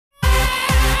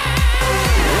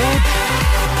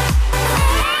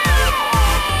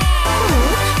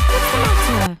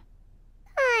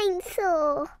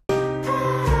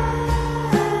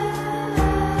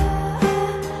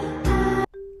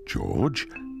George,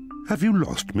 have you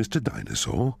lost Mr.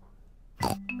 Dinosaur?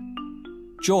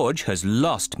 George has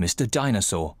lost Mr.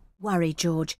 Dinosaur. Worry,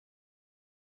 George.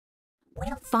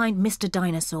 We'll find Mr.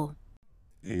 Dinosaur.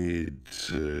 It's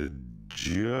a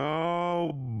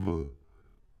job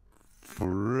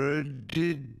for a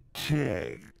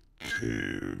detective.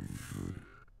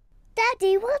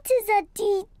 Daddy, what is a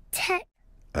detective?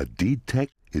 A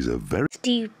detective is a very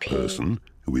Stupid person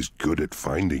who is good at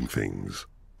finding things.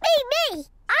 Me!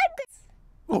 I'm good.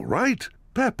 All right,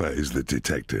 Peppa is the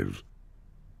detective.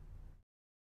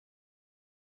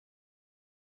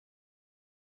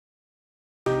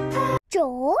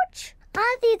 George,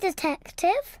 I'm the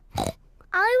detective.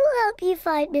 I will help you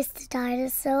find Mr.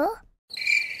 Dinosaur.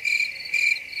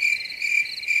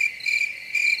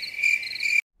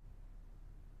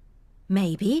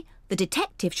 Maybe the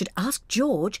detective should ask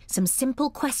George some simple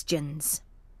questions.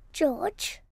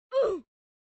 George?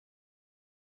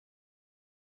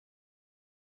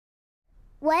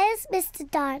 Where's Mr.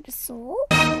 Dinosaur?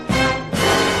 George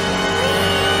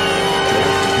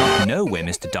does not know where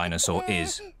Mr. Dinosaur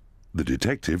is. The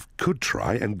detective could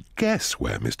try and guess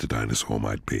where Mr. Dinosaur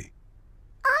might be.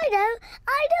 I know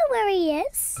where he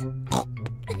is.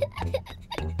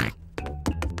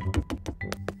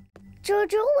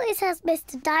 George always has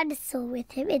Mr. Dinosaur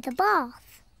with him in the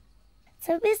bath.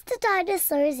 So Mr.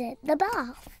 Dinosaur is in the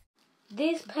bath.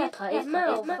 This Peppa is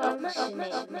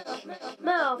malfunctioning.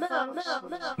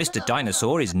 Mr.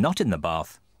 Dinosaur is not in the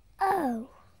bath. Oh.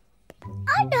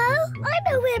 I know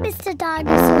where Mr.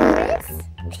 Dinosaur is.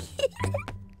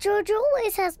 George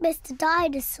always has Mr.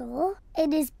 Dinosaur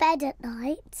in his bed at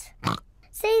night.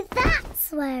 See,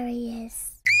 that's where he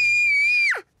is.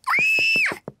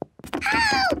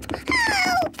 Help!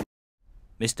 Help!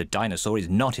 Mr. Dinosaur is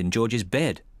not in George's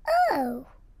bed. Oh.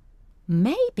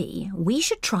 Maybe we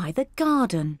should try the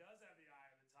garden.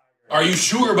 Are you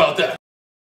sure about that?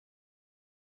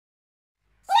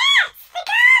 Yes, the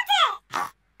garden!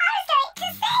 I was going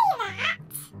to say that.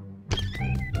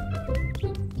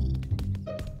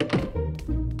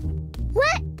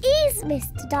 Where is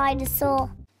Mr.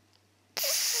 Dinosaur?